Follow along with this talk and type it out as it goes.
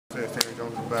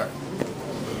jumps back.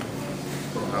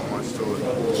 Not much to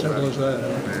it. Simple as that.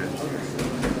 Yeah.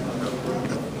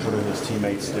 What do his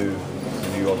teammates do?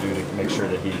 What do you all do to make sure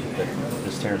that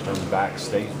this Terrence Jones back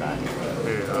stays back?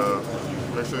 Yeah,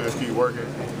 make sure you just keep working.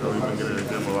 We've been getting in the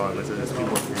gym a lot. Make sure you just keep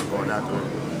working, going after it,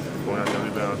 going after the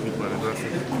rebound, keep playing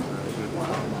aggressive.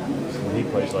 When he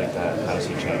plays like that, how does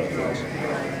he change things?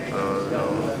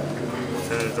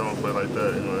 Terrence don't play like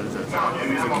that. It's a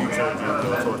key change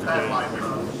towards the game.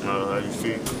 As you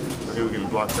see, he was getting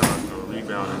blocked shots,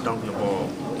 rebound, and dunking the ball,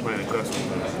 playing aggressive.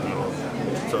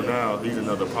 So now he's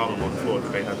another problem on the floor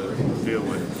that they have to deal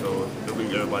with. So it'll be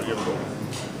everybody else over.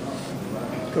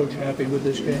 Coach happy with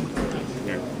this game?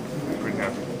 Yeah, pretty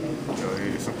happy.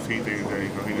 It's some key things that he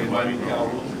didn't like.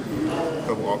 A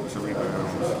couple offensive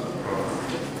rebounds,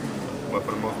 but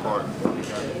for the most part,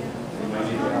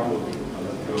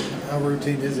 how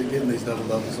routine is it getting these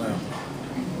double-doubles now?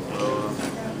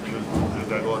 just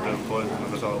that go out there and play.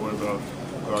 That's all I worry about.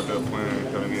 Go out there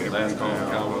playing, trying to get everything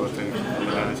down, all those things. I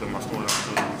just have my scoring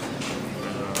opportunities,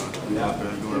 and go out there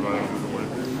and do everybody else do the work.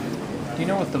 Do you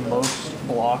know what the most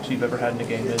blocks you've ever had in a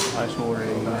game is in high school or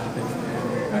anything? I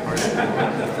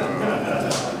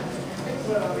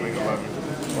think 11.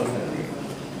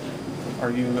 Are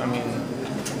you, I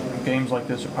mean, games like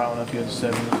this are piling up. You had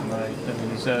 70 tonight. I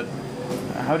mean, is that,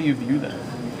 how do you view that?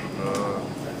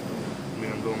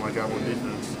 I'm doing my job on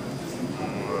defense.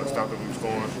 Stop them from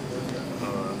scoring.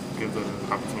 Gives us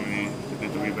an opportunity to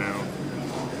get the rebound,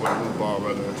 or to move the ball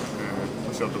rather, and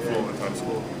push up the floor and try to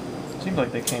score. It seemed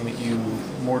like they came at you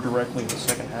more directly in the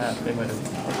second half. They might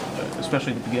have,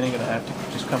 especially at the beginning of the half, to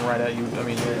just come right at you. I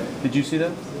mean, did you see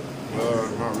that?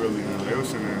 Not really. They were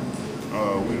sitting there.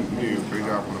 We did a great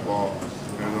job on the ball.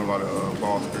 There's a lot of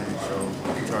ball screens, so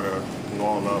we try to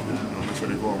wall up, make sure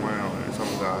they go around. And some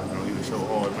guys, either show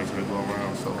hard, make sure they go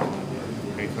around, so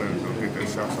they couldn't get their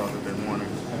shots off that they wanted.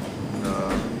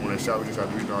 When they shot, we just had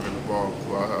to rebound in the ball.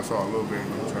 Well, I saw a little bit,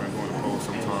 trying to go in the post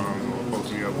sometimes, or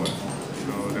post me up, but